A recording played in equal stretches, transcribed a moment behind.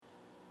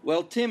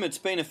Well, Tim, it's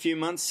been a few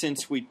months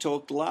since we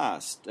talked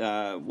last.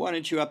 Why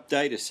don't you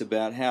update us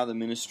about how the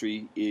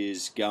ministry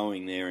is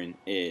going there in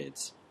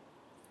Aids?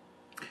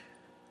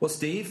 Well,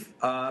 Steve,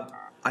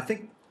 I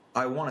think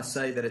I want to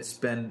say that it's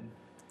been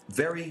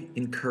very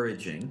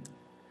encouraging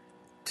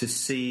to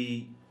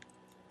see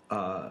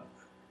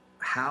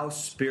how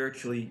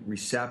spiritually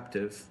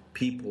receptive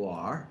people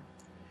are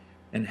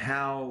and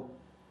how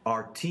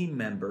our team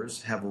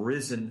members have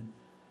risen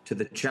to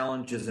the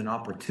challenges and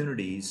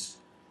opportunities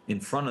in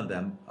front of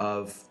them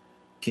of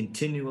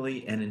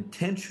continually and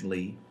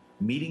intentionally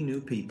meeting new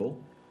people,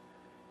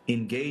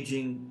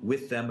 engaging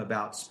with them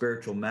about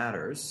spiritual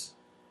matters,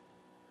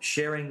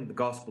 sharing the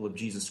gospel of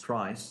Jesus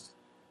Christ,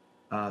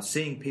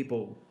 seeing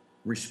people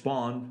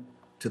respond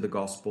to the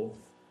gospel,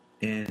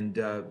 and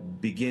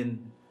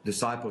begin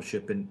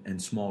discipleship in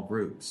small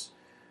groups.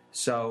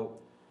 So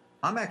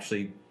I'm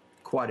actually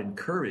quite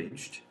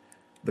encouraged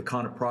the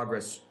kind of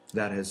progress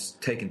that has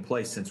taken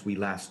place since we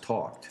last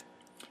talked.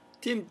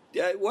 Tim,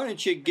 why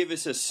don't you give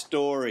us a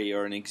story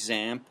or an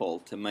example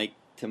to make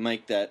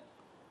that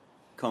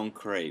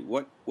concrete?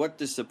 What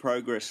does the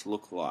progress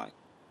look like?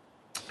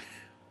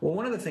 Well,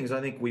 one of the things I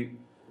think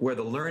where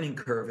the learning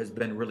curve has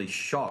been really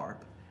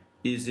sharp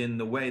is in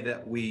the way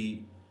that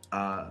we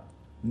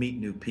meet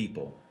new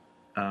people.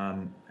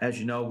 As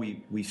you know,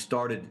 we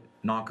started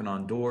knocking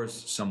on doors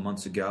some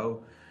months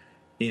ago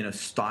in a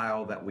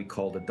style that we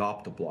called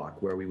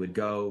Adopt-A-Block, where we would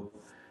go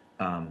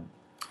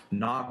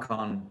knock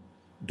on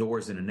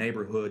doors in a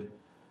neighborhood,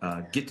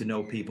 get to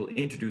know people,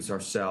 introduce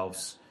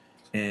ourselves,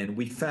 and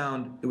we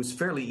found it was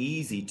fairly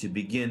easy to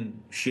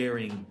begin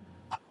sharing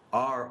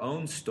our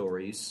own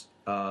stories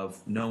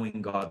of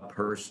knowing God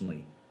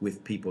personally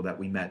with people that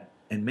we met,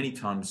 and many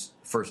times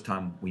first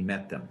time we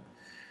met them.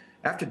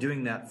 After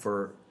doing that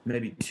for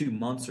maybe 2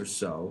 months or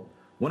so,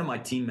 one of my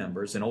team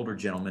members, an older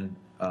gentleman,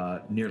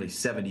 nearly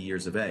 70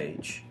 years of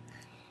age,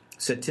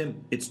 said,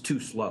 "Tim, it's too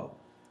slow.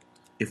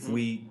 If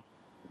we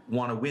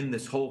want to win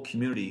this whole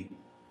community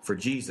for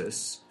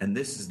Jesus, and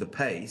this is the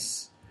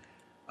pace,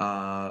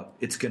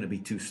 it's going to be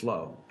too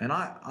slow." And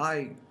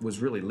I was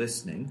really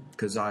listening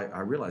because I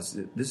realized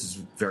that this is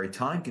very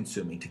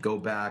time-consuming to go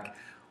back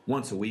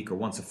once a week or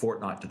once a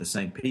fortnight to the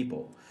same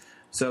people.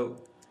 So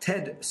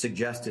Ted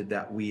suggested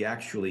that we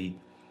actually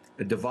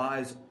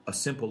devise a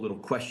simple little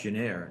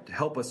questionnaire to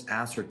help us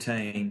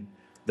ascertain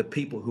the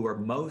people who are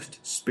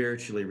most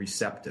spiritually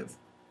receptive.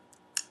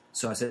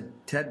 So I said,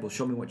 "Ted, well,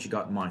 show me what you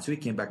got in mind." So he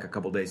came back a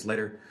couple days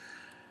later,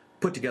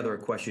 put together a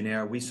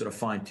questionnaire. We sort of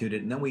fine-tuned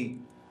it, and then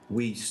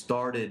we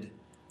started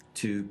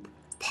to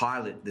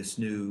pilot this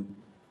new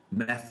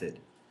method.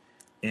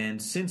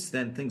 And since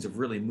then, things have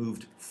really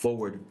moved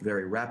forward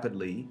very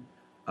rapidly.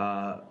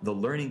 The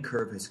learning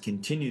curve has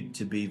continued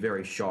to be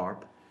very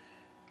sharp,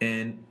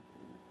 and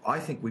I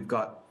think we've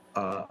got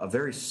a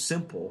very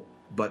simple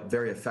but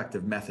very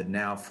effective method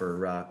now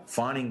for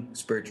finding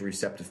spiritually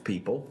receptive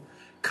people,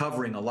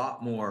 covering a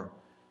lot more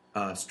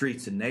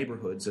streets and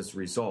neighborhoods as a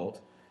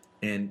result,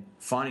 and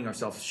finding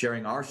ourselves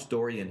sharing our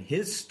story and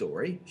his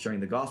story,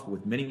 sharing the gospel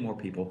with many more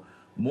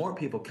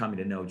people coming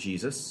to know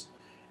Jesus,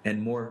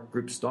 and more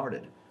groups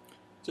started.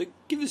 So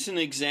give us an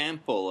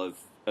example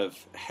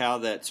of how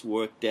that's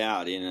worked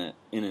out in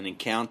an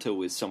encounter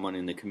with someone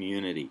in the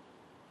community.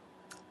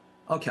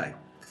 Okay.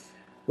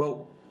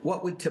 Well,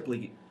 what we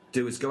typically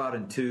do is go out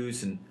in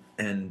twos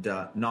and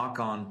knock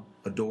on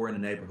a door in a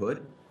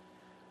neighborhood,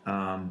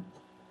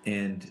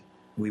 and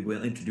we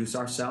will introduce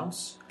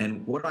ourselves.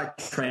 And what I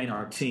train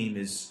our team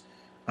is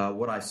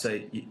what I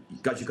say,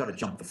 guys, you've got to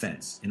jump the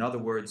fence. In other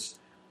words,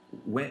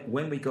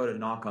 when we go to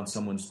knock on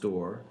someone's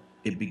door,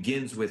 it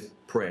begins with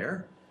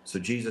prayer. So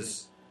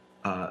Jesus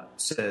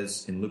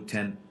says in Luke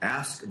 10,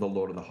 "Ask the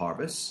Lord of the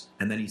harvest,"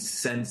 and then he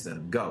sends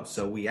them, "Go."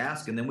 So we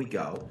ask and then we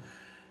go.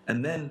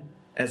 And then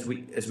as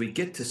we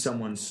get to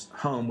someone's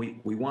home,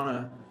 we want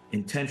to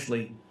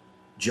intentionally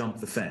jump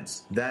the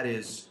fence. That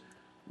is,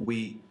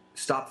 we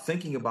stop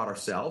thinking about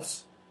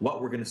ourselves,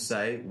 what we're going to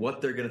say,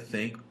 what they're going to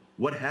think,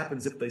 what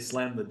happens if they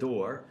slam the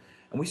door,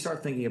 and we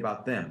start thinking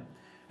about them.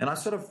 And I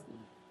sort of,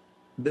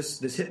 this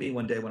hit me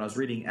one day when I was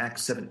reading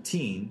Acts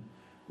 17,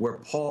 where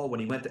Paul, when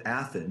he went to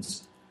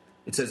Athens,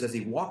 it says, as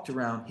he walked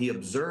around, he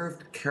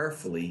observed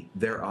carefully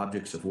their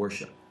objects of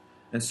worship.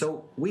 And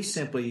so we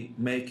simply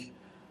make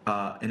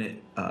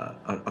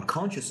a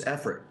conscious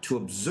effort to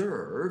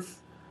observe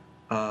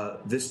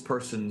this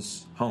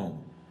person's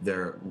home,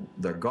 their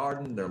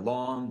garden, their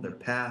lawn, their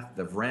path,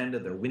 their veranda,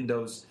 their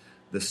windows,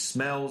 the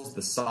smells,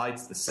 the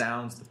sights, the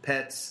sounds, the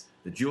pets,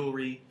 the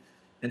jewelry.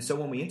 And so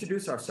when we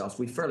introduce ourselves,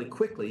 we fairly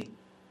quickly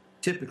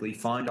typically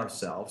find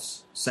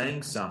ourselves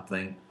saying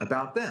something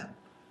about them,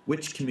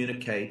 which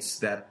communicates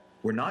that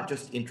we're not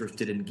just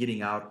interested in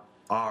getting out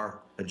our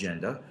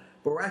agenda,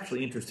 but we're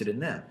actually interested in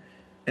them.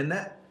 And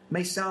that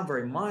may sound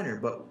very minor,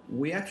 but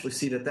we actually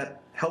see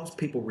that helps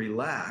people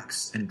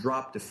relax and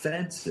drop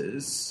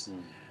defenses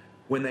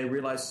when they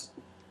realize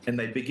and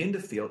they begin to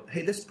feel,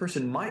 hey, this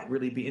person might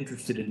really be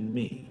interested in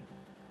me.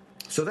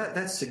 So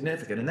that's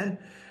significant. And then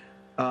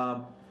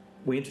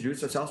we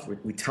introduce ourselves.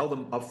 We tell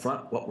them up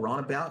front what we're on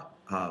about.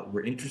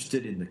 We're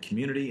interested in the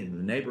community, in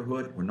the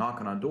neighborhood. We're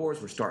knocking on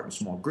doors. We're starting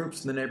small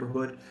groups in the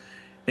neighborhood.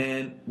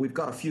 And we've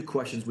got a few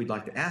questions we'd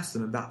like to ask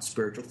them about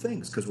spiritual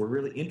things because we're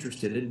really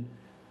interested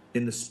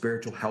in the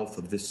spiritual health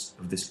of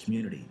this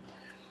community.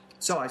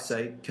 So I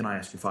say, can I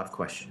ask you 5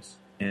 questions?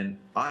 And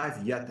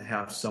I've yet to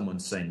have someone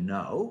say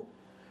no.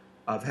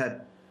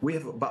 We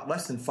have about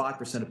less than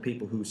 5% of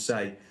people who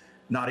say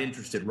not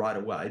interested right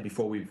away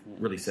before we've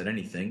really said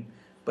anything.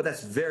 But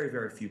that's very,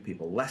 very few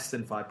people, less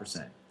than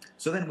 5%.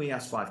 So then we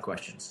ask 5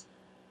 questions.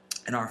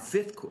 And our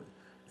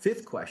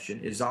fifth question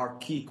is our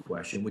key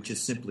question, which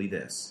is simply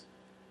this.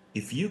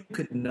 If you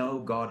could know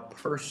God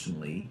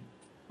personally,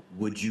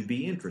 would you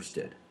be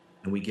interested?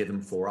 And we give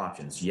them 4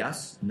 options.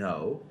 Yes,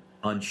 no,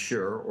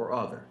 unsure, or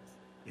other.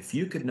 If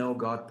you could know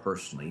God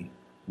personally,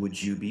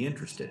 would you be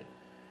interested?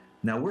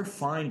 Now, we're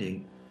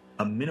finding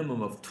a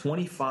minimum of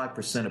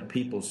 25% of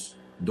people's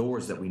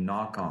doors that we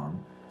knock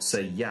on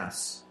say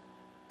yes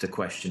to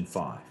question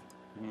 5.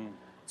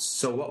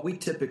 So what we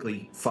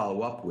typically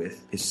follow up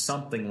with is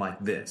something like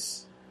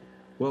this.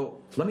 Well,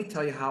 let me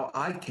tell you how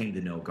I came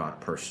to know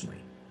God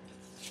personally.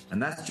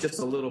 And that's just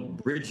a little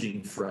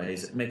bridging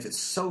phrase. It makes it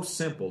so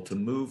simple to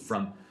move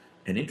from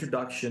an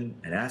introduction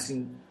and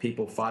asking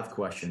people 5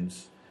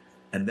 questions.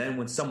 And then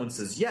when someone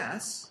says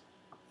yes,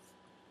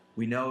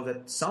 we know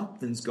that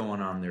something's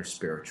going on there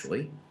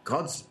spiritually.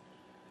 God's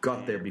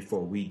got there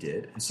before we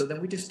did. And so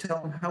then we just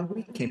tell them how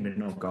we came to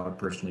know God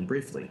personally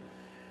briefly.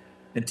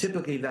 And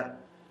typically that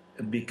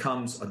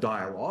becomes a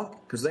dialogue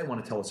because they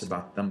want to tell us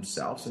about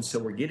themselves. And so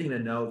we're getting to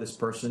know this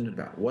person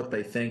about what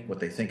they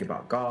think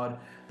about God,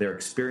 their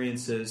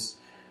experiences,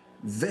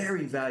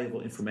 very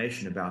valuable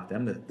information about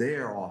them that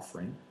they're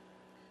offering.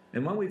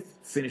 And when we've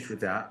finished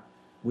with that,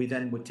 we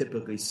then would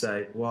typically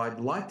say, well, I'd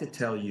like to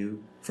tell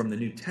you from the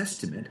New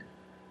Testament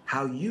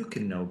how you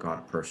can know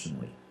God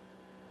personally.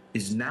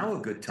 Is now a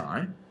good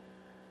time,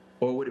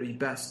 or would it be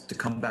best to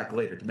come back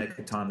later to make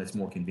a time that's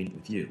more convenient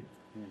with you?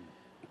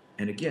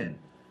 And again,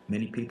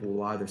 many people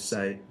will either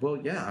say, well,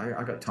 yeah,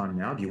 I got time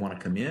now. Do you want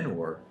to come in?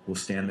 Or we'll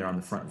stand there on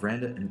the front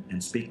veranda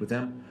and speak with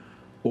them.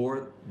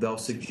 Or they'll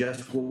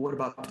suggest, well, what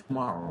about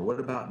tomorrow? Or what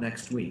about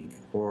next week?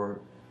 Or,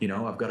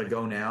 I've got to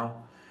go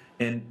now.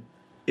 And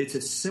it's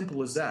as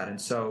simple as that.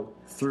 And so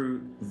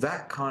through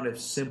that kind of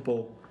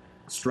simple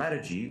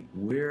strategy,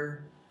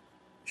 we're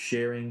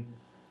sharing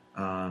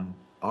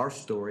our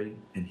story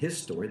and his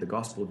story, the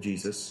gospel of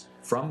Jesus,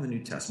 from the New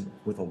Testament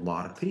with a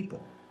lot of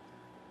people.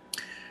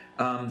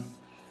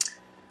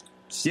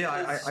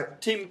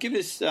 Tim, give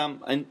us,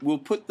 and we'll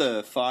put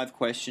the 5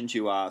 questions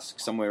you ask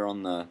somewhere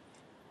on the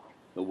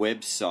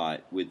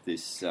website with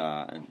this,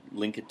 and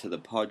link it to the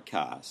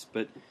podcast.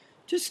 But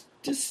just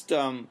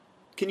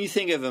can you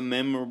think of a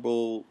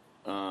memorable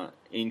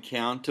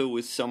encounter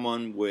with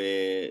someone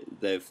where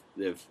they've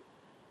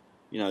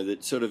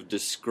that sort of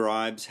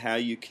describes how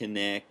you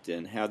connect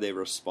and how their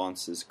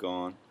response has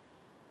gone?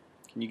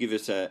 Can you give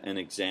us an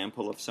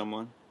example of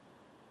someone?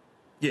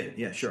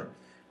 Yeah, sure.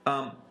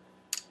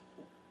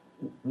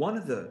 One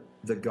of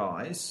the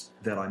guys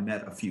that I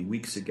met a few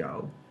weeks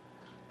ago,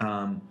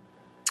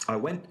 I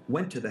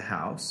went to the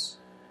house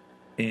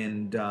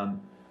and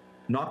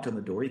knocked on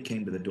the door. He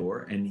came to the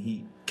door and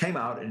he came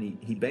out and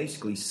he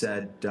basically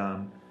said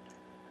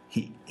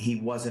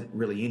he wasn't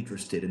really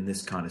interested in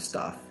this kind of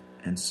stuff.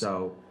 And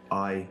so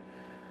I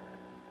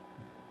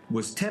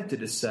was tempted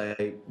to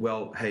say,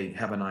 well, hey,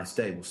 have a nice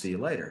day. We'll see you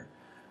later.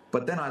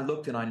 But then I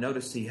looked and I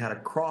noticed he had a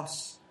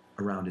cross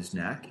around his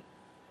neck.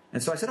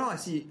 And so I said, I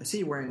see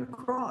you wearing a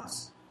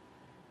cross.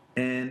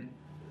 And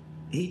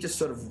he just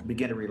sort of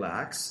began to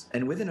relax.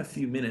 And within a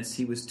few minutes,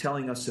 he was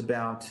telling us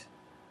about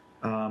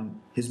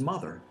his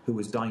mother, who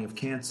was dying of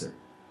cancer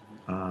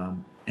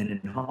and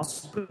in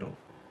hospital.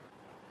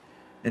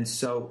 And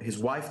so his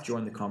wife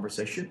joined the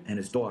conversation and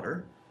his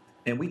daughter.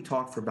 And we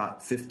talked for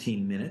about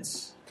 15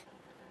 minutes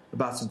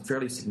about some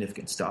fairly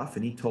significant stuff.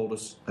 And he told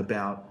us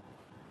about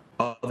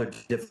other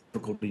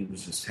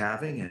difficulties he was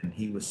having, and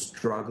he was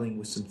struggling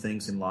with some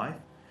things in life.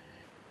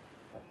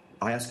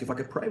 I asked if I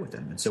could pray with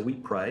him. And so we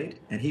prayed,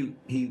 and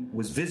he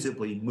was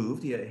visibly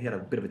moved. He had a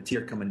bit of a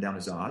tear coming down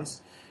his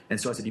eyes. And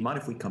so I said, do you mind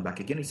if we come back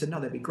again? He said, no,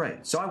 that'd be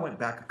great. So I went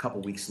back a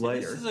couple weeks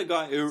later. This is a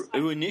guy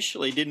who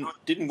initially didn't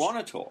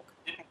want to talk.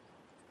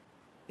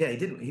 Yeah, he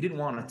didn't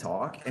want to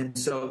talk. And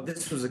so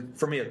this was,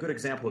 for me, a good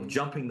example of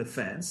jumping the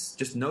fence,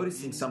 just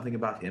noticing something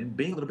about him,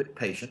 being a little bit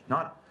patient,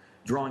 not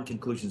drawing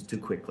conclusions too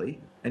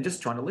quickly, and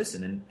just trying to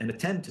listen and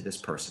attend to this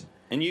person.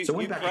 And you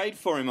prayed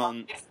for him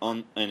on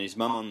and his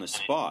mum on the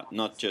spot,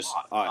 not just,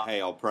 oh, hey,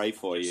 I'll pray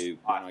for you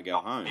when I go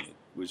home. It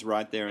was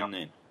right there and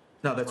then.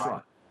 No, that's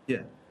right.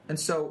 Yeah. And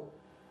so,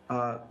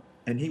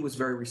 and he was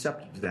very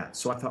receptive to that.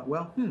 So I thought,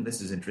 well,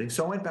 this is interesting.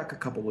 So I went back a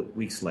couple of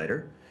weeks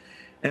later,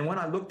 and when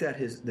I looked at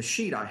the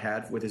sheet I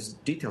had with his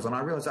details, and I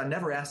realized I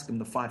never asked him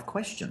the 5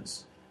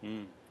 questions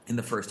in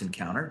the first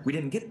encounter. We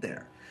didn't get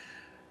there.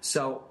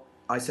 So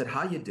I said,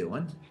 how you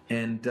doing?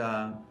 And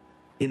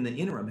in the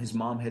interim, his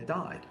mom had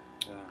died.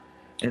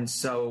 And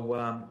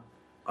so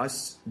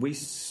we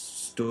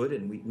stood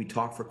and we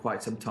talked for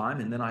quite some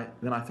time, and then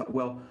I thought,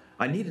 well,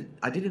 I need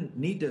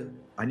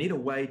a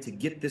way to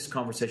get this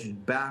conversation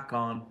back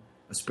on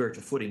a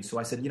spiritual footing. So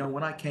I said,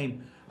 when I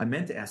came, I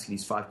meant to ask you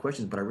these 5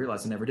 questions, but I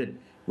realized I never did.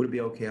 Would it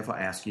be okay if I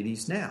ask you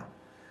these now?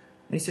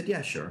 And he said,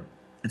 yeah, sure.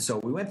 And so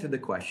we went through the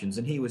questions,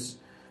 and he was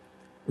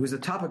the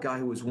type of guy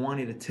who was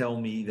wanting to tell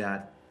me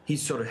that he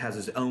sort of has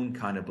his own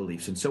kind of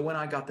beliefs. And so when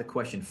I got the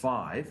question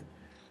 5,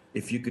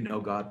 if you could know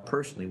God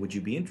personally, would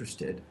you be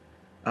interested?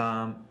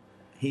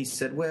 He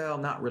said, well,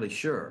 not really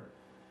sure.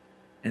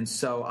 And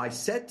so I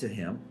said to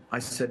him,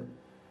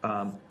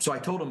 so I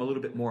told him a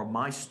little bit more of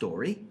my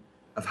story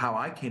of how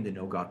I came to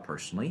know God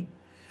personally.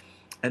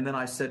 And then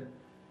I said,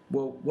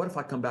 well, what if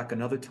I come back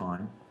another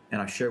time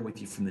and I share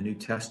with you from the New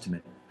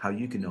Testament how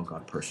you can know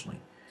God personally?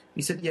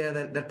 He said, yeah,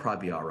 that'd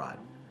probably be all right.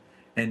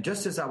 And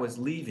just as I was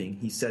leaving,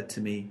 he said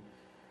to me,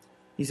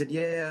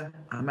 yeah,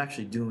 I'm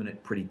actually doing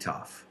it pretty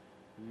tough.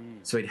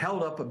 So he'd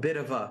held up a bit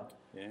of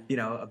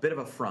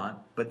a front,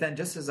 but then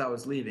just as I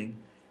was leaving,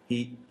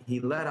 he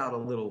let out a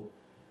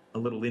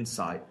little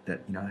insight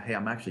that, hey,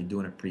 I'm actually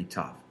doing it pretty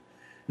tough.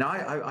 Now,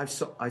 I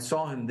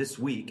saw him this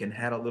week and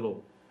had a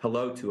little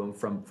hello to him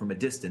from a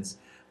distance,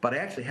 but I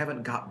actually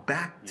haven't got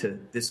back to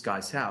this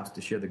guy's house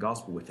to share the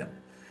gospel with him.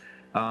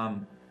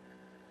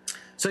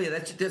 So yeah,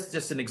 that's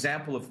just an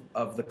example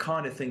of the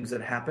kind of things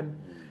that happen.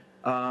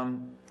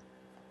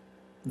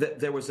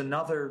 There was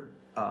another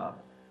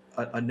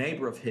a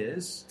neighbor of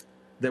his.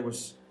 There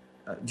was.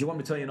 Do you want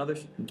me to tell you another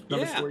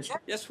story?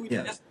 Yes, we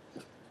do.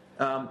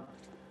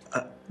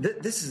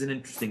 This is an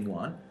interesting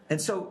one,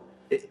 and so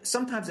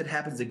sometimes it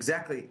happens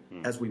exactly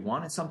as we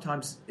want, and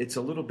sometimes it's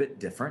a little bit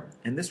different.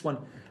 And this one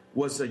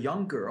was a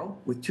young girl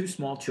with 2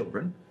 small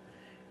children,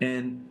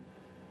 and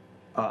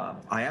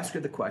I asked her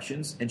the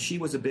questions, and she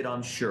was a bit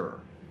unsure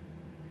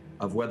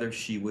of whether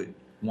she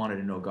wanted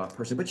to know God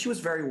personally, but she was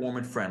very warm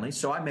and friendly,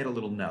 so I made a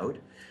little note.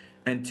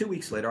 And 2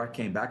 weeks later, I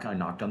came back and I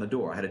knocked on the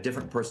door. I had a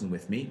different person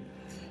with me,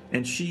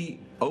 and she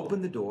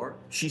opened the door.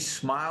 She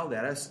smiled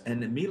at us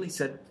and immediately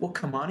said, well,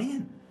 come on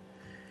in.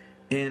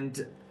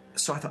 And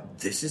so I thought,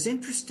 this is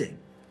interesting.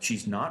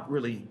 She's not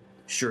really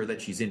sure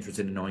that she's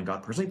interested in knowing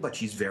God personally, but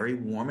she's very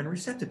warm and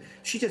receptive.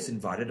 She just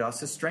invited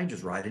us as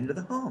strangers right into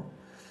the home.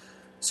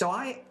 So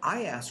I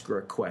asked her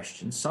a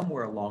question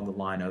somewhere along the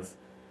line of,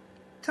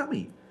 tell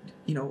me,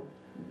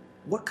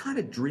 what kind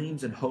of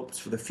dreams and hopes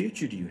for the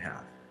future do you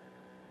have?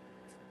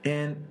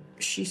 And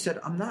she said,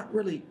 I'm not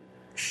really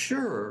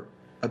sure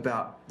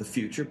about the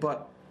future,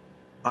 but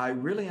I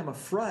really am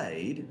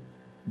afraid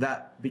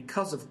that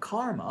because of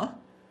karma,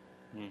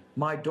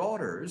 my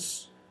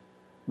daughters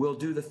will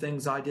do the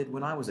things I did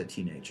when I was a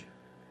teenager.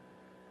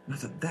 And I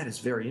thought, that is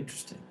very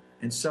interesting.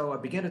 And so I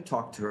began to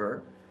talk to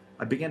her.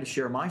 I began to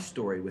share my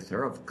story with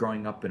her of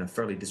growing up in a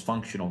fairly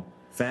dysfunctional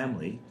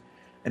family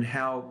and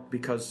how,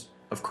 because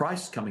of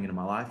Christ coming into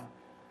my life,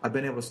 I've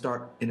been able to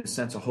start, in a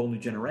sense, a whole new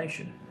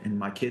generation. And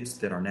my kids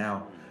that are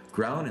now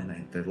grown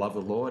and they love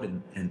the Lord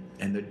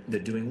and they're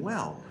doing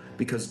well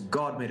because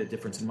God made a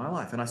difference in my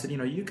life. And I said,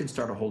 you can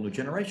start a whole new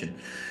generation.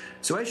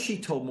 So as she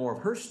told more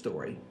of her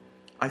story,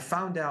 I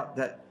found out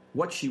that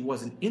what she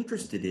wasn't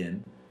interested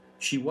in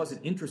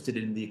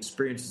the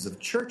experiences of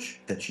church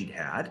that she'd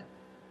had,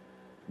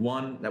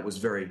 one that was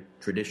very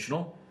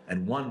traditional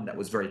and one that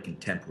was very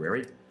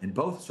contemporary, and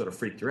both sort of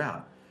freaked her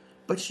out.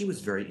 But she was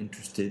very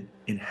interested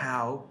in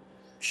how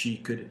she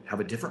could have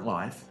a different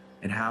life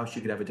and how she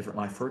could have a different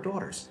life for her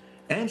daughters.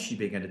 And she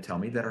began to tell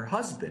me that her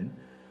husband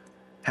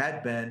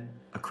had been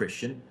a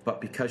Christian,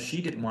 but because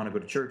she didn't want to go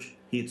to church,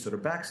 he had sort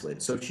of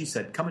backslid. So she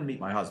said, come and meet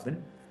my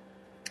husband.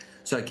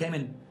 So I came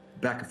in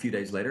back a few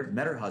days later,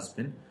 met her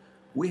husband.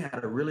 We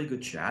had a really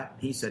good chat.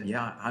 He said,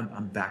 yeah,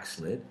 I'm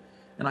backslid.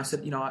 And I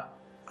said,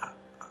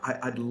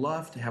 I'd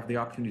love to have the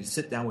opportunity to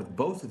sit down with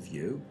both of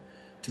you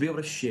to be able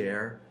to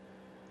share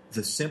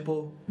the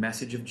simple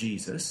message of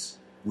Jesus.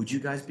 Would you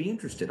guys be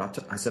interested?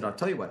 I said, I'll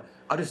tell you what,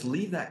 I'll just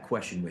leave that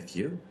question with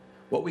you.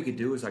 What we could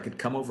do is I could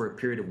come over a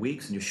period of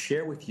weeks and just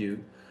share with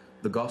you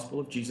the gospel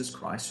of Jesus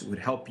Christ. It would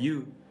help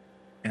you,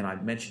 and I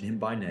mentioned him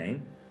by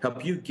name,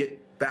 help you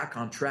get back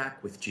on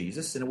track with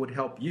Jesus, and it would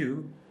help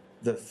you,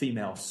 the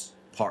female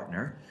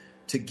partner,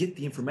 to get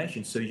the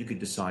information so you could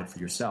decide for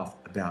yourself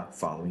about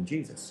following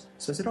Jesus.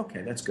 So I said,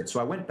 okay, that's good. So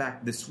I went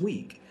back this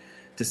week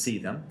to see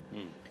them,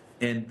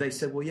 and they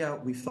said, well, yeah,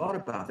 we've thought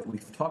about it.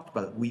 We've talked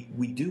about it.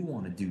 We do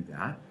want to do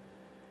that.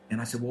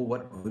 And I said, well,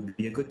 what would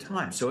be a good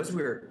time? So as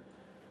we're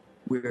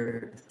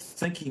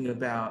thinking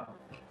about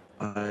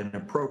an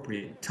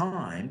appropriate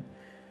time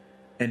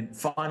and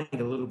finding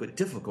it a little bit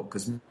difficult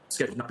because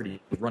schedule's not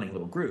pretty running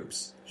little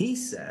groups, he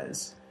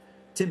says,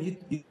 Tim,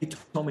 you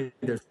told me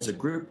there's a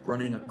group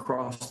running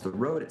across the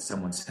road at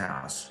someone's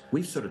house.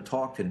 We've sort of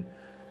talked and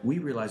we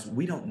realized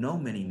we don't know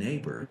many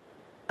neighbors,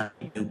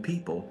 new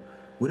people.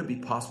 Would it be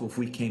possible if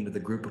we came to the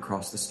group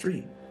across the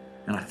street?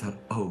 And I thought,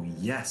 oh,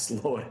 yes,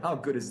 Lord, how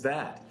good is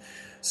that?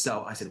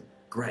 So I said,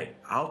 great,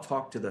 I'll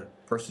talk to the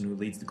person who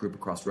leads the group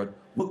across the road.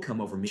 We'll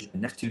come over and meet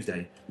next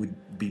Tuesday. We'd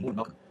be more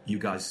welcome you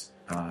guys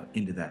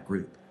into that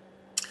group.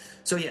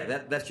 So yeah,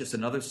 that's just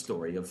another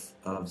story of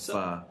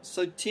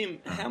So Tim,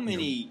 how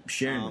many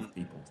sharing with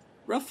people.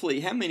 Roughly,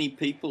 how many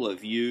people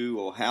have you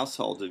or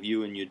households have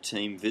you and your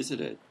team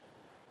visited?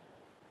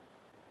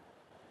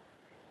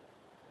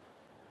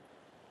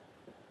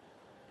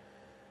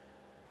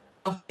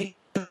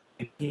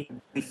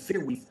 We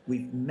figure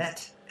we've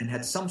met and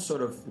had some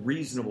sort of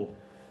reasonable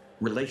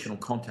relational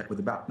contact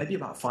with maybe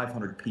about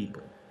 500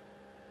 people.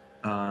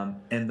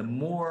 And the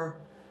more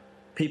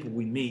people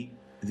we meet,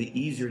 the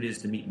easier it is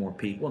to meet more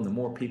people, and the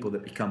more people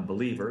that become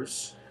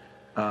believers,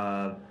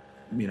 the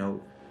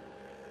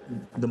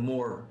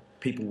more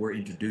people we're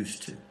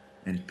introduced to.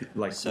 And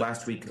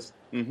last week,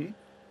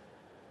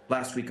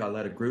 last week I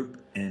led a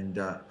group, and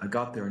I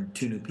got there, and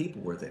 2 new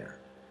people were there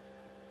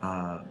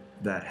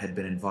that had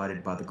been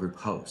invited by the group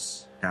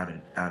hosts out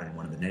in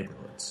one of the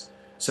neighborhoods.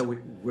 So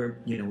we're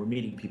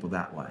meeting people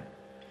that way.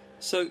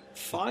 So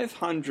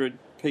 500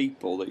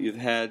 people that you've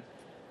had.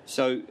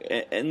 So,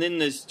 and then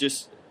there's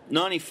just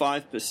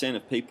 95%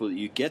 of people that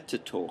you get to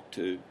talk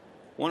to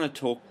want to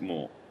talk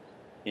more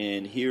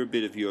and hear a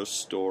bit of your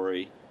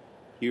story,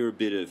 hear a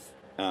bit of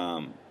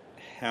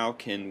how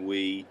can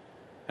we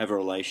have a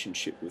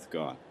relationship with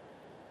God.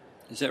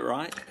 Is that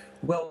right?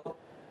 Well,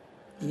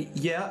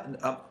 yeah,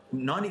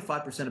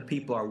 95% of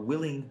people are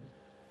willing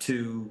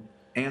to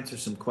answer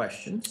some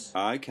questions,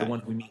 okay. The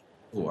ones we meet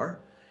for.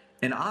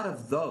 And out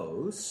of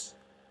those,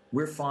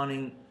 we're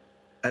finding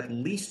at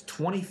least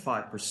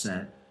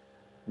 25%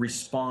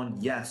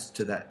 respond yes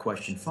to that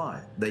question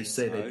 5. They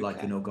say they'd like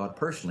to know God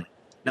personally.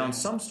 Now, in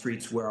some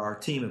streets where our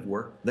team have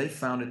worked, they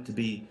found it to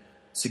be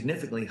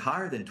significantly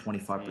higher than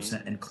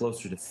 25% and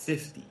closer to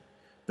 50.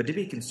 But to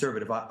be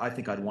conservative, I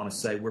think I'd want to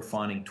say we're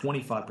finding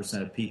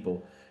 25% of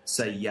people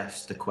say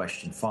yes to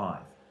question 5.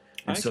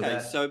 And so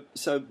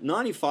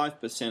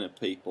 95% of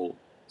people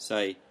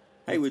say,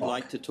 hey, we'd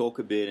like to talk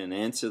a bit and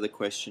answer the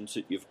questions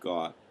that you've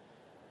got.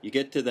 You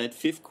get to that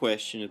 5th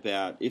question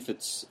about if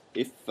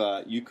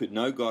you could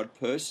know God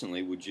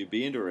personally, would you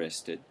be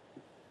interested?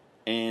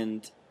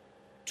 And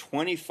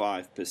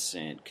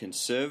 25%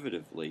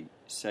 conservatively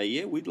say,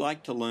 yeah, we'd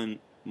like to learn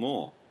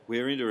more.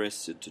 We're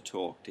interested to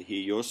talk, to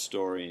hear your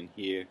story and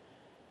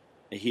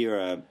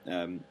hear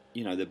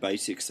the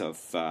basics of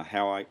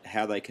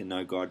how they can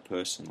know God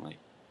personally.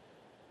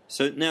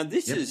 So now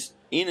this is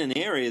in an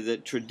area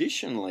that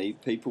traditionally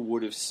people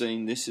would have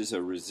seen this as a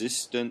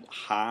resistant,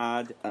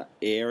 hard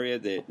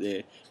area.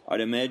 I'd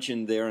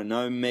imagine there are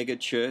no mega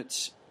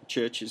churches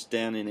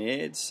down in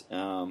Aids.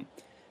 The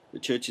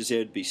churches there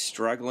would be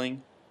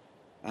struggling.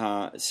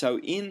 So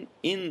in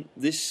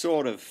this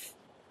sort of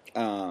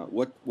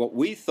what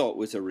we thought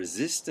was a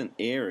resistant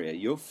area,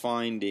 you're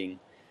finding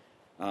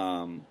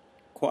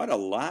quite a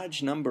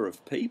large number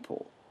of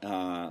people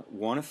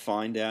want to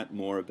find out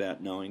more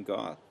about knowing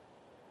God.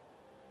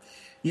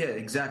 Yeah,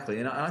 exactly.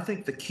 And I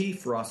think the key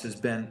for us has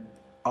been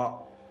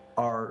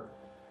our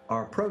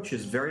approach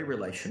is very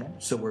relational.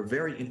 So we're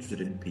very interested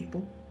in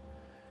people,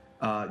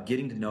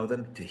 getting to know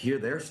them, to hear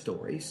their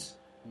stories,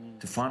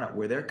 to find out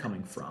where they're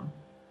coming from.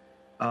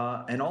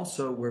 And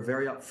also we're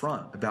very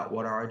upfront about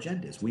what our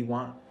agenda is. We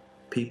want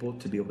people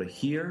to be able to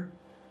hear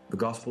the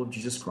gospel of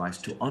Jesus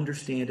Christ, to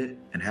understand it,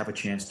 and have a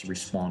chance to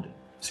respond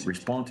to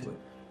it.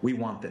 We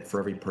want that for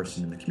every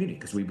person in the community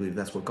because we believe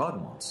that's what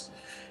God wants.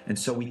 And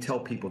so we tell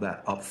people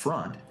that up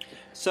front.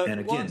 So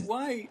and again,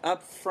 why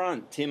up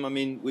front, Tim? I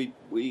mean,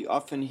 we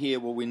often hear,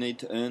 well, we need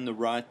to earn the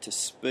right to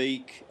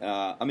speak.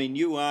 I mean,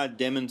 you are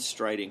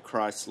demonstrating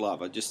Christ's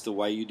love. Just the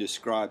way you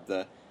described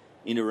the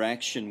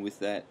interaction with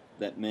that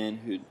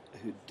man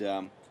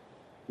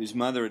whose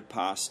mother had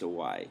passed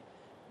away.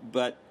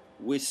 But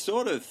we're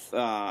sort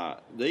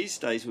of, these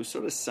days, we're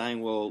sort of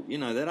saying, well,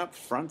 that up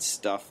front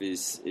stuff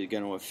is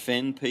going to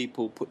offend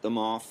people, put them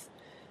off.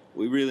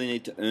 We really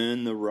need to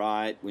earn the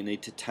right. We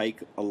need to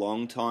take a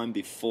long time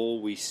before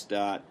we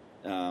start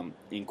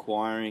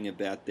inquiring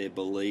about their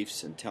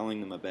beliefs and telling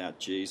them about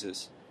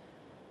Jesus.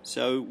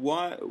 So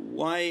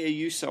why are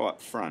you so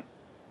upfront?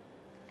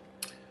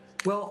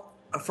 Well,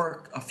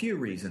 for a few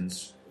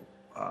reasons.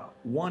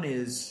 One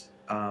is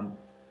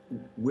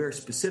we're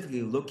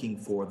specifically looking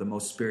for the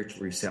most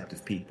spiritually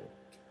receptive people.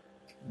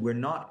 We're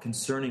not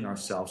concerning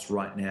ourselves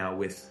right now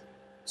with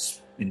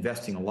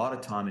investing a lot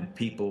of time in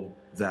people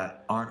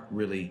that aren't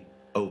really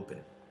open.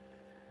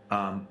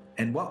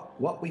 And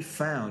what we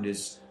found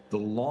is the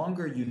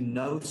longer you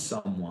know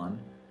someone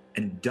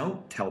and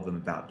don't tell them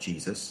about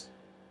Jesus,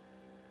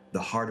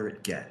 the harder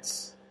it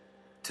gets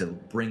to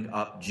bring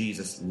up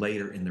Jesus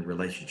later in the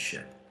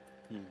relationship.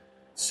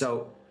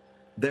 So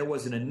there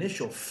was an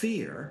initial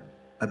fear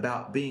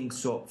about being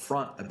so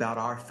upfront about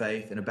our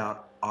faith and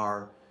about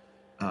our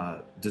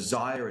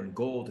desire and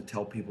goal to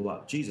tell people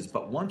about Jesus.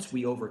 But once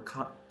we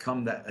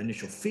overcome that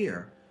initial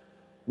fear,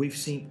 we've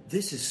seen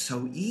this is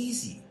so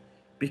easy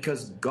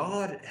because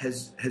God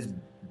has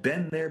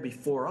been there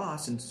before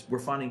us, and we're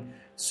finding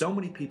so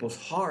many people's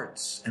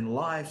hearts and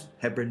lives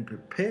have been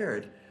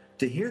prepared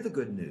to hear the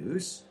good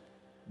news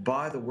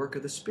by the work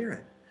of the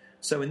Spirit.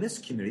 So in this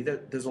community,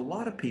 there's a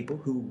lot of people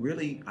who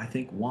really, I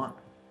think, want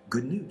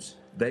good news.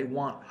 They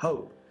want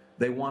hope.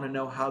 They want to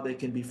know how they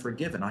can be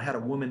forgiven. I had a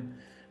woman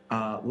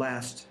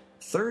last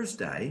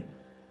Thursday.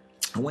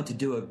 I went to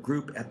do a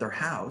group at their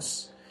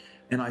house,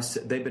 and I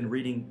said they've been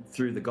reading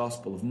through the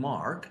Gospel of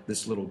Mark,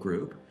 this little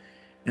group,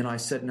 and I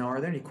said, now, are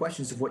there any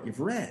questions of what you've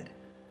read?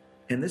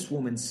 And this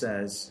woman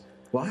says,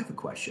 well, I have a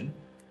question.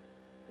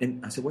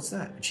 And I said, what's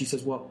that? And she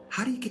says, well,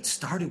 how do you get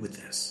started with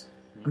this?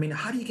 I mean,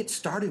 how do you get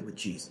started with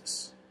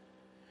Jesus?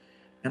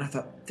 And I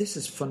thought, this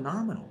is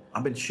phenomenal.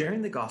 I've been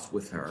sharing the gospel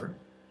with her,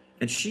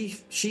 and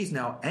she's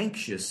now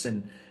anxious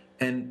and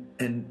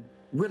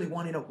really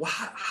wanting to know, well,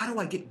 how do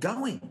I get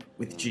going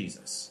with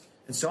Jesus?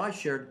 And so I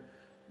shared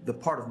the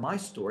part of my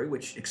story,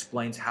 which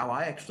explains how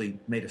I actually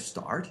made a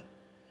start.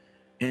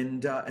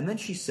 And then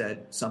she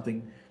said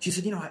something. She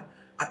said,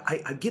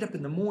 I get up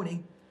in the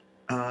morning,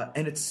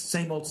 and it's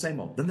same old, same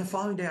old. Then the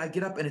following day I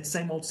get up, and it's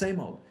same old, same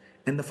old.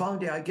 And the following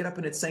day I get up,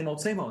 and it's same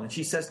old, same old. And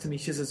she says to me,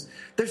 she says,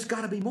 there's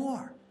got to be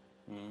more.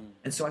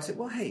 And so I said,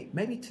 well, hey,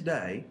 maybe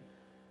today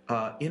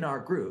in our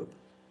group,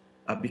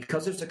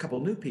 because there's a couple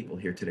new people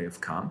here today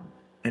have come,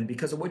 and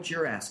because of what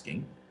you're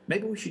asking,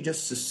 maybe we should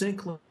just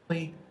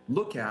succinctly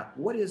look at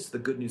what is the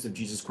good news of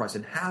Jesus Christ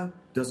and how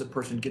does a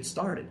person get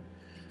started.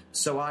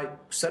 So I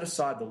set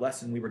aside the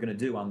lesson we were going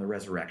to do on the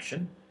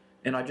resurrection,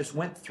 and I just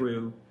went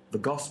through the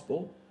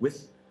gospel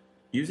with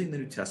using the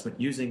New Testament,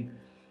 using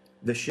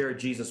the share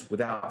Jesus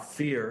without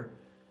fear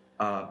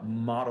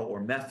model or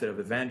method of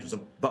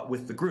evangelism, but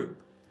with the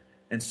group.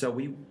 And so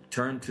we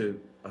turned to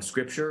a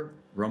scripture,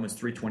 Romans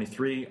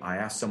 3:23. I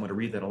asked someone to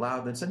read that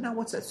aloud, then said, now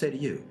what's that say to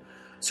you?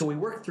 So we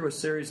worked through a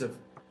series of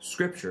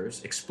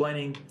scriptures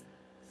explaining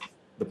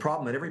the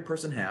problem that every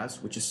person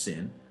has, which is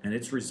sin, and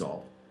its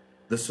result,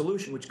 the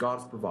solution which God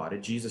has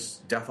provided,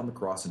 Jesus' death on the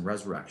cross and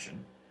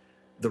resurrection,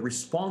 the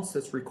response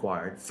that's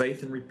required,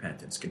 faith and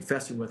repentance,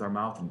 confessing with our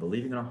mouth and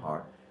believing in our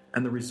heart,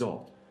 and the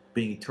result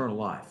being eternal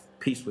life,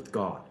 peace with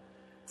God,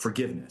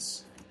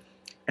 forgiveness.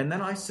 And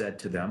then I said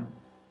to them,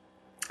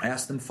 I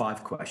asked them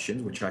 5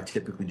 questions, which I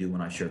typically do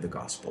when I share the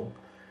gospel,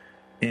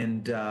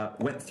 and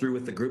went through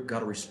with the group,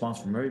 got a response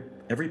from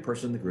every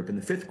person in the group.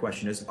 And the 5th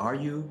question is, are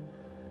you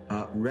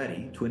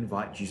ready to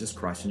invite Jesus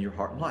Christ in your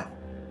heart and life?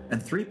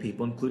 And 3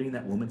 people, including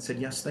that woman, said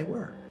yes, they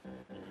were.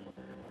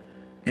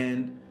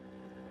 And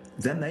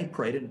then they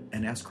prayed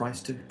and asked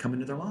Christ to come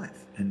into their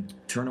life and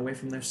turn away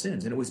from their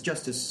sins. And it was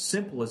just as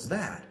simple as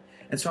that.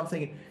 And so I'm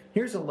thinking,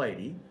 here's a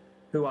lady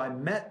who I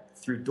met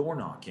through door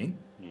knocking.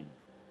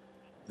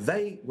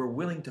 They were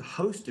willing to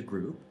host a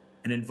group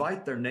and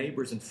invite their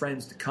neighbors and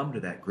friends to come to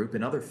that group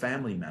and other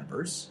family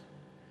members.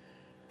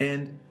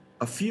 And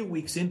a few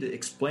weeks into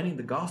explaining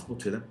the gospel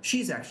to them,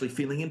 she's actually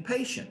feeling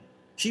impatient.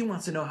 She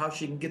wants to know how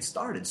she can get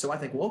started. So I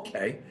think, well,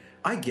 okay,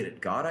 I get it,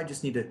 God. I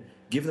just need to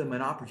give them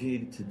an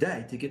opportunity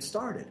today to get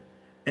started.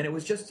 And it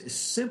was just as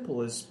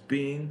simple as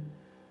being,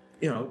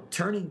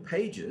 turning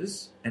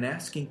pages and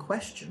asking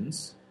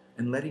questions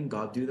and letting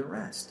God do the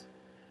rest.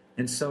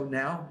 And so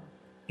now,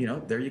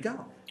 there you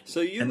go.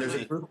 So you and there's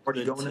a group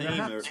already going in the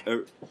house.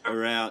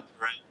 Are out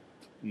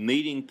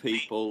meeting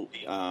people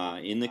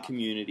in the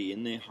community,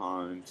 in their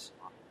homes,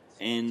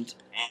 and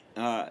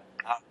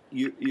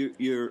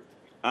you're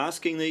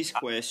asking these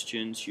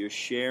questions, you're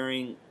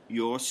sharing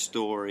your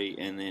story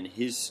and then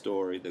his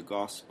story, the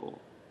gospel.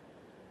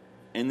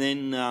 And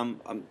then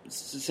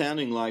it's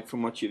sounding like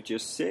from what you've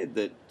just said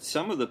that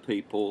some of the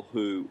people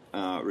who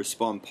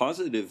respond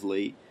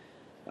positively,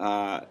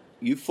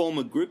 you form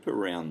a group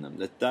around them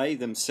that they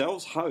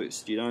themselves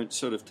host. You don't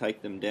sort of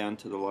take them down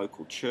to the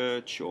local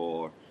church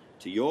or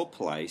to your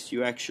place.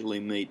 You actually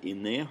meet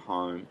in their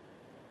home,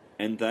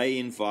 and they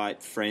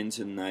invite friends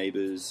and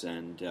neighbours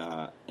and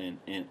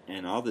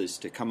others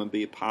to come and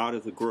be a part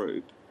of the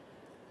group.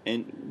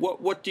 And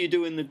what do you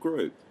do in the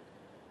group?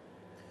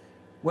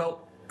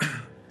 Well,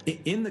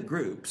 in the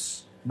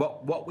groups,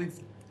 what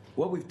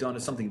we've done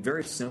is something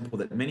very simple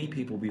that many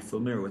people will be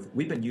familiar with.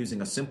 We've been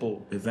using a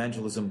simple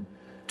evangelism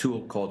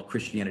tool called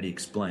Christianity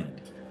Explained.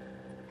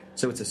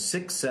 So it's a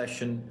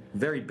 6-session,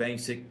 very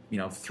basic,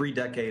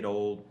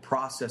 3-decade-old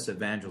process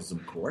evangelism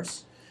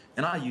course.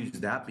 And I use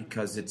that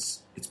because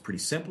it's pretty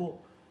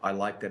simple. I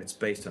like that it's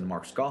based on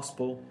Mark's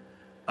gospel.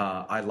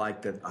 I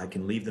like that I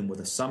can leave them with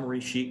a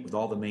summary sheet with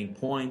all the main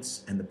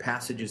points and the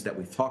passages that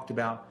we've talked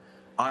about.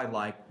 I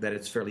like that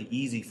it's fairly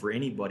easy for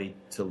anybody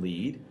to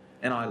lead.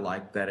 And I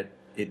like that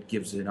it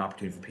gives an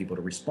opportunity for people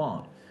to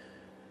respond.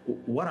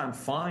 What I'm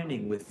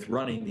finding with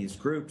running these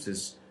groups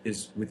is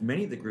with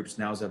many of the groups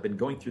now, as I've been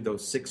going through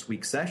those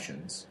 6-week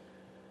sessions,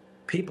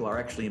 people are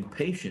actually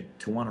impatient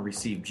to want to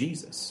receive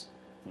Jesus,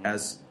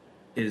 as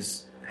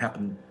is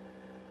happened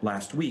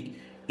last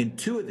week. In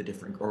 2 of the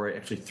different, or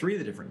actually 3 of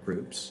the different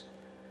groups,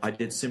 I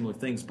did similar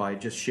things by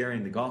just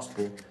sharing the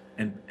gospel,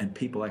 and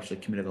people actually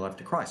committed their life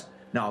to Christ.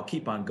 Now, I'll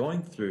keep on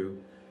going through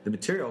the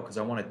material because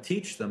I want to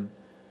teach them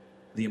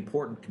the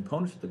important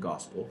components of the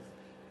gospel,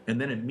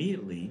 and then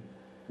immediately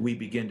we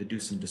begin to do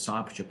some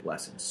discipleship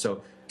lessons.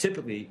 So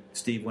typically,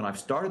 Steve, when I've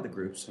started the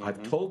groups,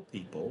 I've told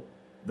people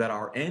that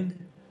our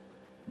end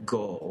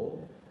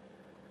goal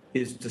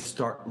is to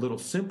start little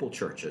simple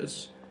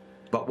churches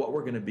But what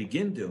we're going to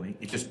begin doing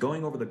is just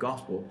going over the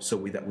gospel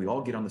that we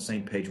all get on the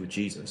same page with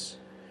Jesus.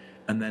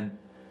 And then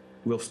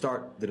we'll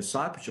start the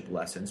discipleship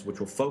lessons, which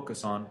will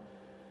focus on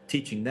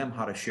teaching them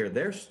how to share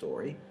their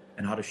story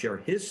and how to share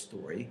his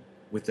story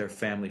with their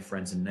family,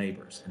 friends, and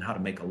neighbors, and how to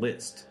make a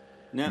list.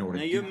 Now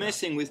you're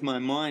messing with my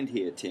mind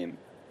here, Tim.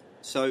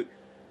 So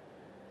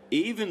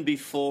even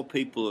before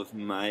people have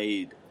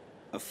made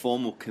a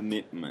formal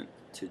commitment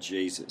to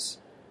Jesus,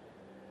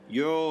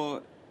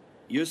 you're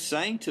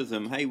saying to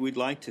them, hey, we'd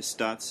like to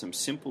start some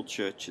simple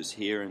churches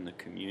here in the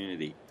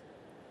community.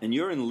 And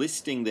you're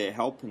enlisting their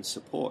help and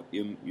support.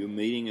 You're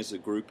meeting as a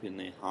group in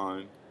their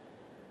home.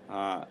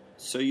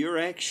 So you're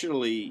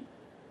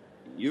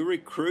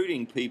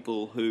recruiting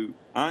people who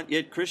aren't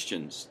yet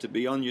Christians to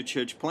be on your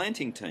church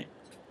planting team.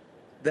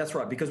 That's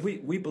right, because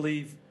we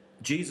believe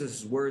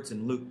Jesus' words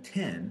in Luke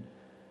 10,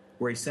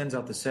 where he sends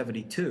out the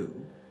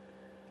 72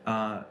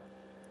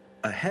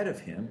 ahead of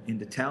him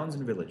into towns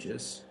and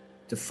villages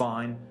to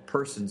find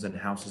persons and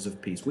houses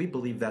of peace. We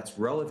believe that's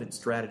relevant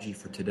strategy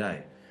for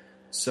today.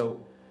 So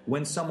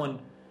when someone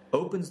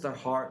opens their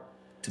heart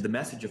to the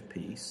message of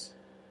peace,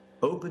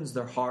 opens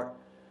their heart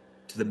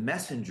to the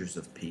messengers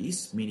of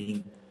peace,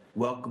 meaning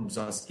welcomes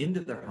us into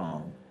their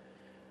home,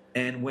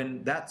 and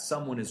when that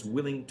someone is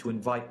willing to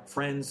invite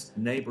friends,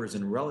 neighbors,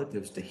 and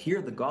relatives to hear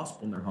the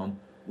gospel in their home,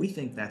 we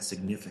think that's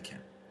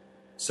significant.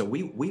 So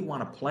we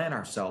want to plant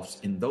ourselves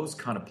in those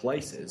kind of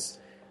places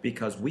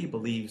because we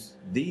believe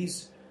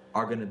these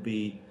are going to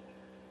be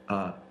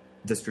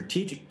the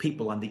strategic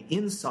people on the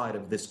inside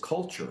of this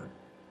culture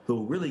who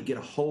will really get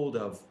a hold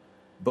of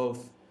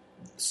both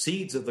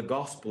seeds of the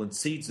gospel and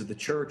seeds of the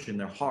church in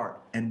their heart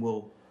and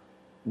will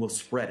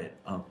spread it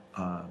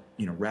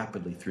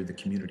rapidly through the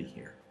community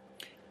here.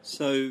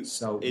 So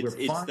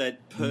it's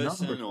that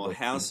person or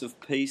house of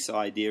peace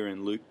idea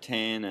in Luke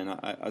 10, and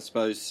I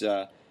suppose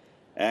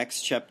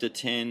Acts chapter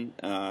 10,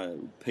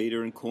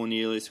 Peter and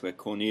Cornelius, where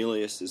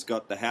Cornelius has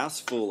got the house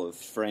full of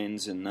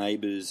friends and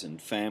neighbors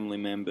and family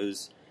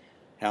members,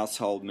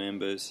 household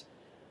members.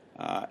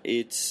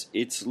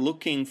 It's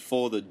looking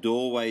for the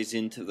doorways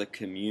into the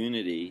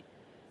community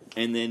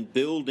and then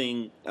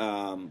building,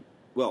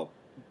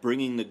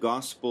 bringing the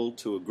gospel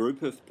to a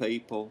group of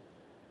people,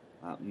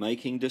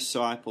 making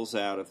disciples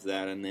out of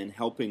that, and then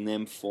helping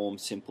them form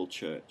simple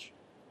church.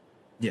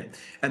 Yeah,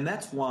 and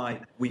that's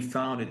why we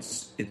found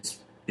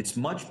it's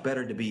much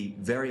better to be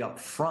very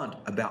upfront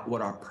about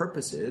what our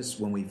purpose is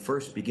when we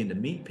first begin to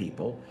meet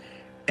people,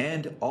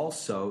 and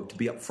also to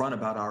be upfront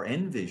about our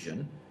end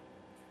vision.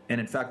 And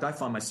in fact, I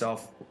find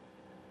myself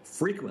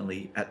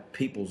frequently at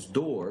people's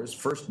doors,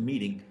 first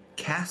meeting,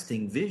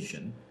 casting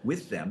vision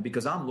with them,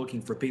 because I'm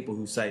looking for people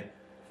who say,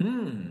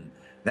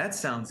 that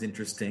sounds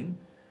interesting,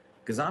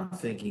 because I'm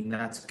thinking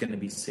that's going to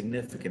be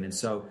significant. And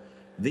so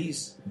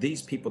these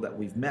people that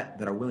we've met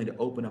that are willing to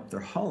open up their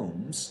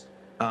homes,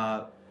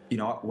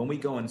 when we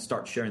go and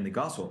start sharing the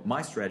gospel,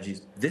 my strategy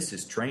is this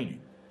is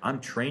training. I'm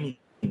training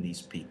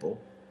these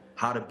people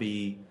how to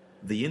be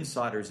the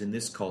insiders in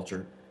this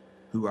culture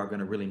who are going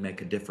to really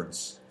make a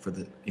difference who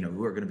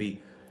are going to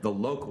be the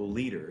local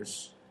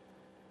leaders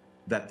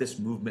that this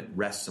movement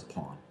rests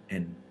upon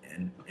and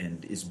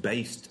is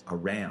based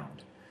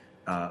around.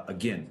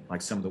 Again,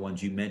 like some of the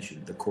ones you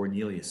mentioned, the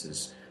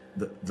Corneliuses,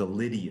 the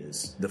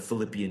Lydias, the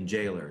Philippian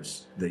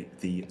jailers, the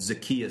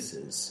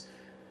Zacchaeuses,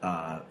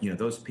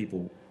 those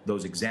people,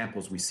 those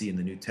examples we see in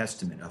the New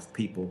Testament of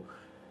people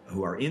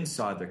who are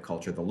inside their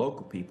culture, the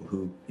local people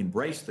who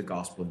embrace the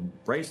gospel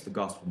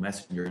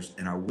messengers,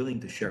 and are willing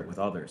to share it with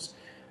others.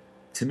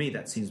 To me,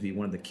 that seems to be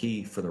one of the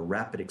key for the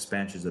rapid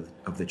expansions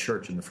of the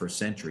church in the first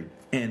century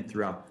and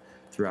throughout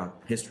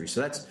history.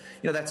 So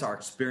that's our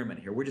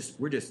experiment here. We're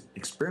just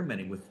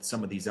experimenting with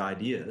some of these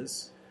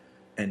ideas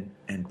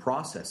and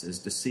processes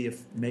to see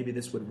if maybe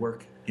this would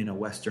work in a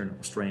Western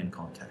Australian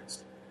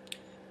context.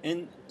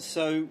 And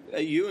so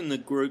you and the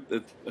group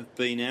have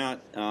been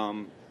out,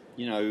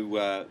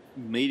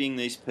 meeting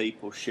these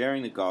people,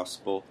 sharing the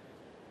gospel.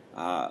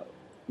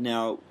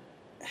 Now,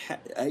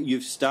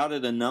 you've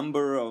started a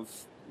number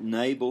of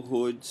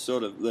neighborhood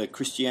sort of the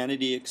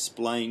Christianity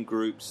Explained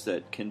groups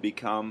that can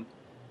become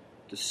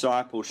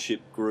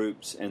discipleship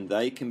groups, and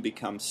they can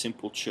become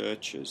simple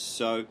churches.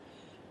 So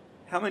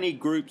how many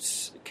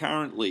groups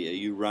currently are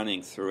you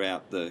running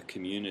throughout the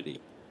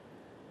community?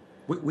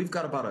 We've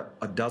got about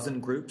a dozen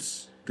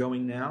groups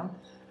going now,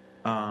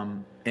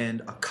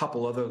 and a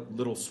couple other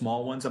little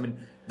small ones. I mean,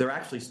 they're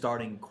actually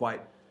starting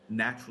quite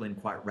naturally and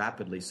quite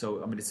rapidly.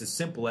 So, I mean, it's as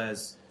simple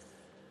as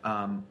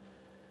when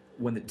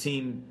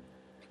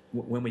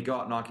we go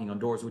out knocking on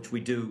doors, which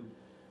we do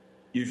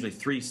usually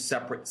 3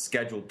 separate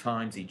scheduled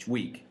times each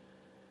week.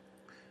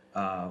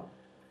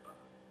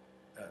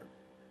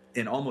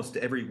 And almost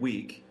every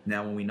week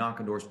now when we knock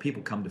on doors,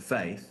 people come to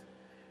faith,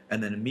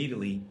 and then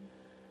immediately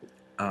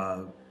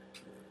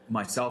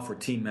myself or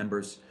team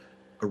members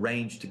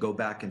arrange to go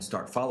back and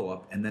start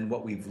follow-up. And then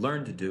what we've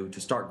learned to do to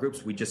start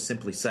groups, we just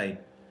simply say,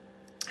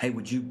 hey,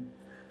 would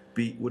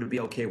it be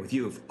okay with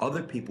you if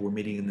other people we're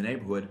meeting in the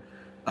neighborhood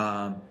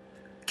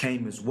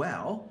came as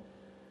well?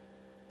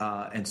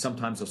 And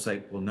sometimes they'll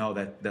say, well, no,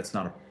 that's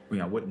not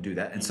I wouldn't do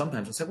that. And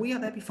sometimes they'll say, well, yeah,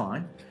 that'd be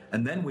fine.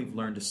 And then we've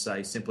learned to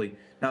say simply,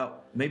 now,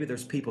 maybe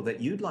there's people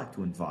that you'd like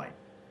to invite,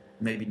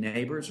 maybe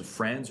neighbors or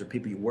friends or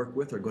people you work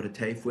with or go to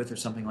TAFE with or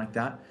something like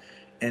that.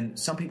 And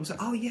some people say,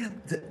 oh, yeah,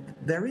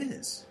 there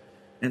is.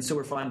 And so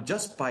we're finding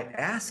just by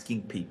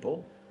asking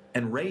people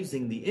and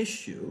raising the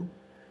issue,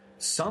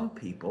 some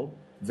people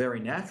very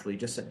naturally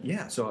just said,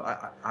 yeah. So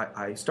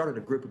I started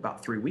a group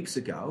about 3 weeks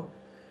ago,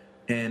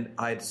 and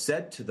I had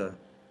said to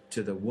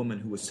the woman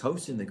who was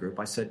hosting the group,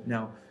 I said,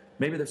 now,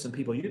 maybe there's some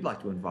people you'd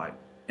like to invite.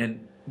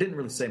 And didn't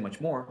really say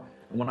much more.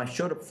 And when I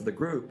showed up for the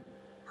group,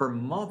 her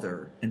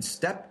mother and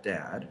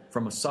stepdad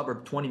from a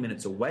suburb 20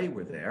 minutes away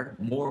were there,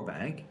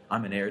 Moorebank.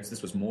 I'm in Airdrie,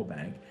 this was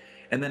Moorebank.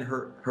 And then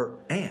her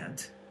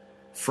aunt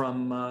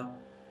from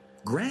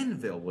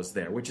Granville was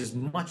there, which is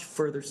much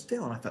further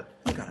still. And I thought,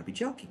 you got to be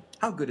joking.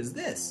 How good is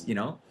this,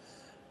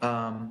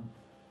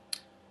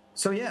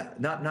 So yeah,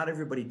 not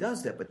everybody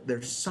does that, but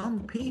there's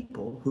some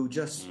people who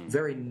just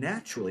very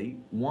naturally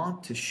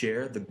want to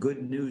share the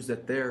good news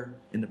that they're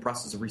in the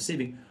process of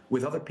receiving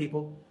with other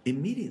people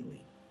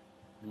immediately.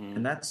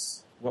 And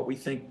that's what we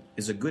think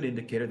is a good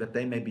indicator that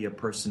they may be a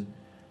person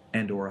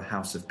and or a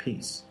house of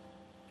peace.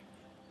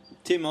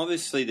 Tim,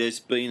 obviously there's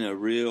been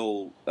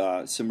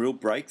some real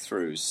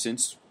breakthroughs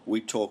since we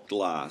talked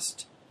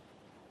last.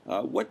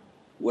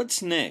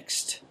 What's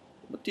next?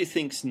 What do you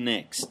think's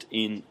next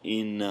in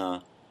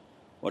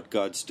what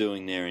God's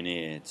doing there in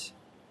Airdrie?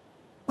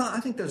 Well, I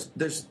think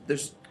there's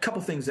a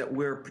couple things that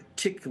we're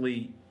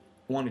particularly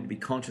wanting to be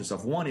conscious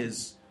of. One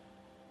is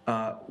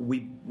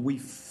we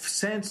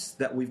sense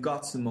that we've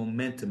got some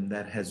momentum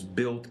that has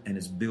built and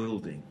is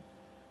building.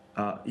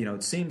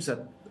 It seems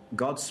that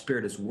God's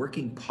Spirit is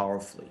working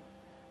powerfully.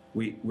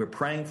 We're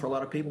praying for a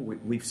lot of people.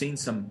 We've seen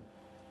some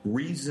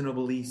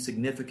reasonably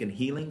significant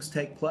healings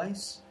take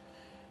place.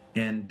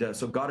 And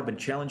so God had been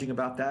challenging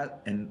about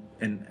that, and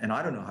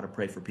I don't know how to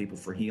pray for people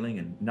for healing,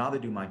 and neither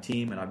do my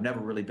team, and I've never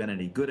really been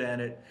any good at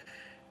it.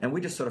 And we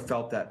just sort of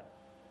felt that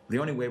the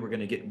only way we're going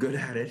to get good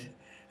at it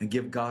and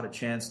give God a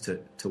chance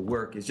to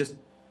work is just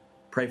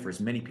pray for as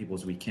many people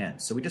as we can.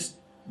 So we just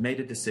made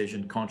a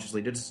decision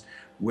consciously, just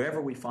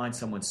wherever we find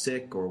someone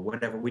sick or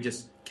whatever,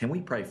 can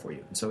we pray for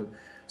you? And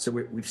so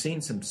we've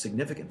seen some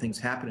significant things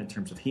happen in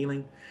terms of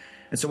healing.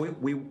 And so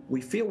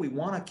we feel we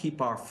want to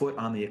keep our foot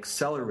on the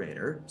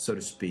accelerator, so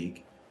to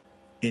speak,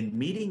 in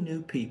meeting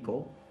new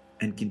people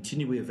and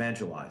continually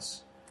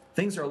evangelize.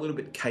 Things are a little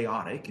bit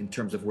chaotic in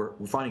terms of we're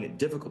finding it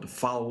difficult to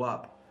follow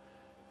up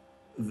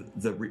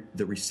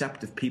the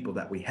receptive people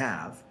that we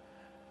have.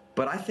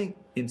 But I think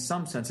in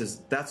some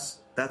senses that's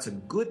a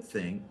good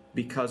thing,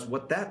 because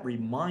what that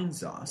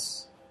reminds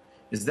us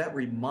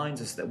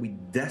that we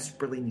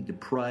desperately need to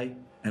pray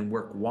and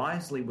work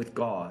wisely with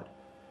God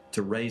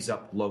to raise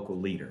up local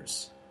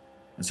leaders.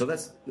 And so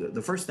that's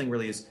the first thing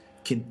really, is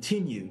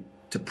continue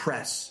to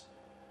press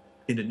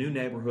into new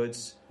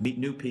neighborhoods, meet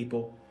new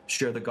people,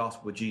 share the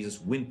gospel with Jesus,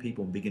 win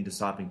people, and begin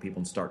discipling people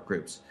and start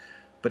groups.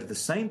 But at the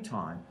same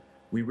time,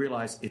 we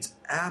realize it's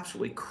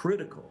absolutely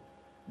critical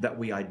that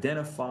we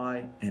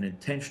identify and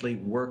intentionally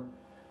work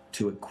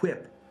to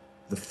equip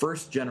the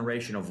first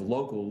generation of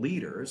local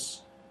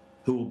leaders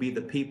who will be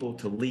the people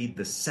to lead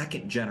the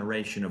second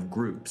generation of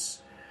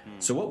groups.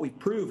 So what we've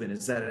proven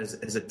is that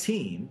as a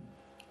team,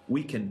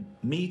 we can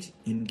meet,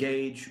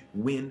 engage,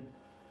 win,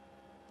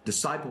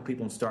 disciple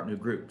people, and start new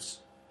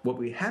groups. What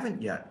we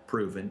haven't yet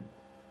proven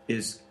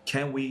is,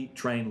 can we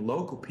train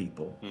local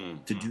people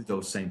to do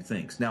those same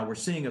things? Now, we're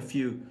seeing a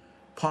few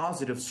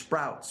positive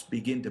sprouts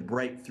begin to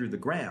break through the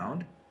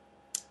ground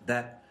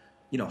that,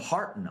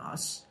 hearten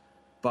us,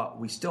 but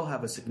we still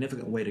have a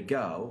significant way to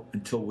go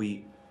until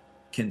we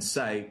can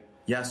say,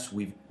 yes,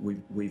 we've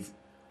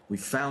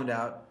found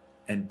out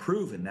and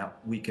proven that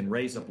we can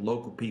raise up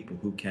local people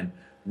who can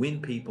win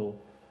people,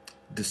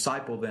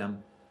 disciple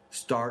them,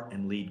 start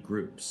and lead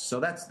groups. So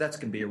that's going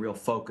to be a real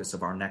focus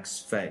of our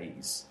next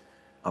phase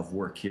of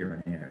work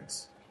here in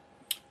Airdrie.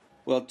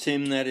 Well,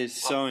 Tim, that is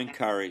so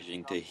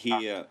encouraging to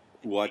hear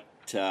what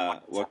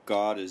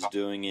God is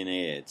doing in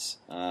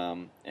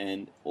Airdrie,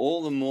 and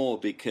all the more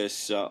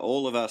because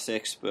all of us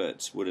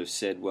experts would have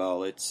said,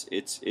 well,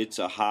 it's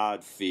a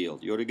hard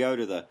field. You ought to go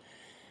to the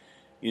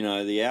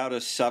outer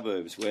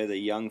suburbs where the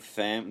young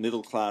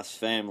middle-class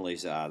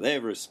families are.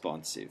 They're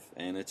responsive,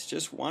 and it's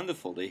just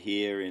wonderful to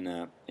hear in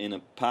a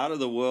part of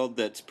the world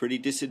that's pretty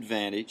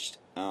disadvantaged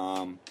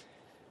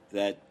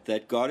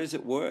that God is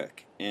at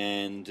work,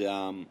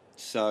 and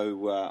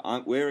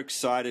so we're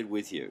excited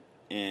with you,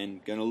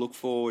 and going to look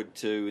forward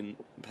to,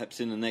 perhaps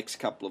in the next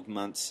couple of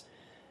months,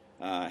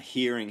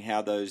 hearing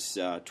how those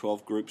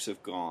 12 groups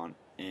have gone,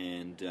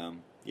 and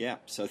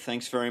so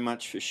thanks very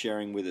much for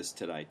sharing with us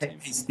today, Tim.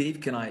 Hey, Steve,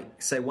 can I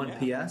say one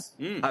PS?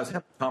 I was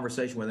having a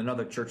conversation with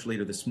another church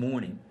leader this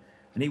morning,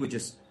 and he was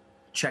just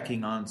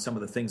checking on some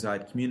of the things I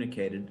had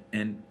communicated,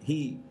 and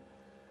he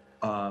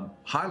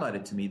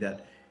highlighted to me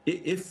that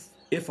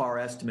if our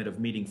estimate of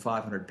meeting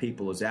 500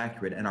 people is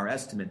accurate, and our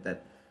estimate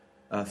that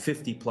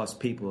 50-plus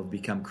people have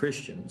become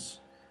Christians,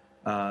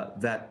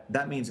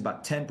 that means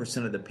about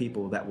 10% of the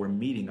people that we're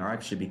meeting are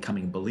actually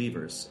becoming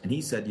believers. And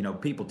he said,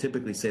 people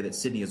typically say that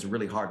Sydney is a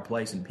really hard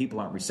place and people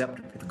aren't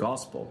receptive to the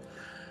gospel.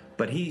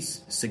 But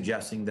he's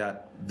suggesting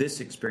that this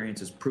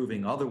experience is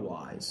proving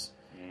otherwise.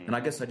 And I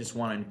guess I just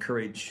want to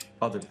encourage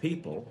other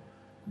people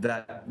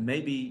that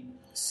maybe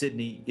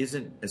Sydney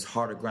isn't as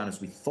hard a ground as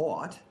we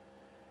thought.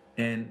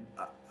 And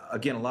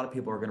again, a lot of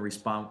people are going to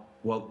respond,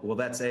 well,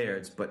 that's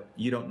Aird's, but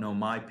you don't know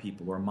my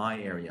people or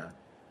my area.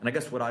 And I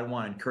guess what I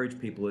want to encourage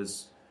people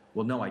is,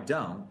 well, no, I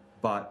don't,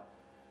 but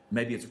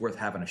maybe it's worth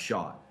having a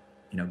shot.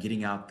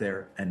 Getting out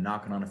there and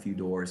knocking on a few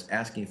doors,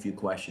 asking a few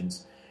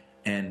questions,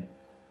 and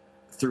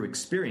through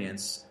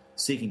experience,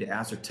 seeking to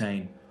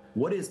ascertain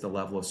what is the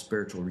level of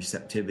spiritual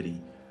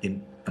receptivity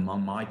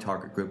among my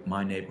target group,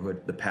 my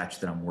neighborhood, the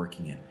patch that I'm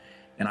working in.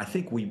 And I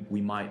think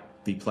we might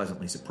be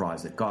pleasantly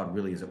surprised that God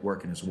really is at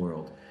work in his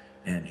world,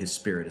 and his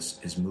Spirit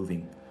is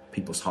moving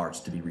people's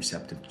hearts to be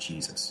receptive to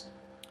Jesus.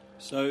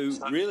 So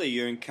really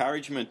your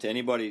encouragement to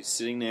anybody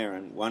sitting there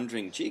and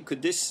wondering, gee,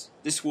 could this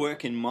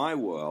work in my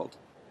world,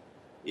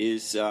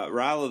 is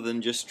rather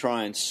than just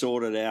try and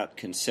sort it out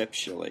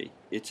conceptually,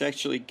 it's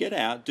actually get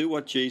out, do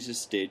what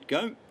Jesus did,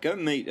 go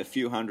meet a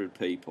few hundred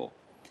people,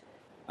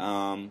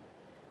 and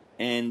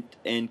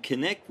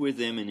connect with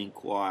them and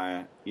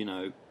inquire,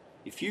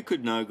 if you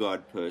could know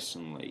God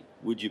personally,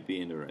 would you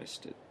be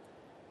interested?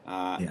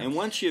 And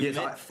once you've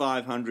met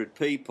 500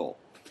 people,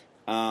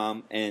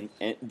 and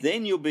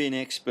then you'll be an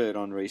expert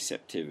on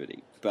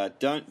receptivity. But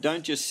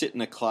don't just sit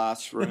in a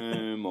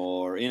classroom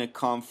or in a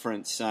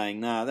conference saying,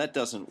 no, that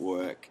doesn't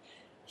work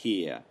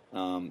here.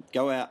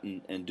 Go out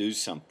and do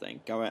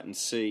something. Go out and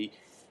see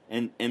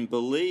and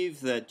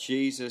believe that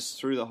Jesus,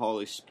 through the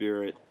Holy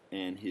Spirit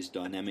and his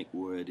dynamic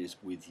word, is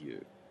with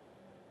you.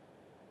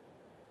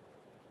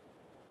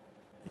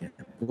 Yeah.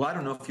 Well, I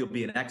don't know if you'll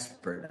be an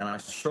expert, and I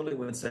surely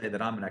wouldn't say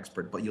that I'm an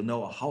expert, but you'll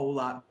know a whole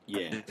lot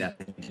that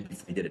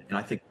if you did it. And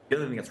I think the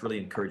other thing that's really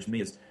encouraged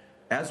me is,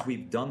 as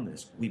we've done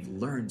this, we've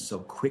learned so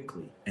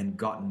quickly and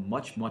gotten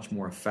much, much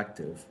more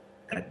effective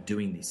at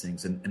doing these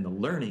things. And the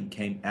learning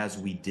came as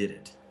we did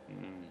it,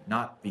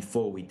 not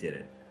before we did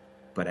it,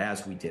 but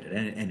as we did it,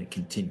 and it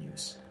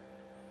continues.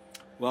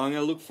 Well, I'm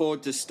going to look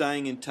forward to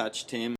staying in touch, Tim.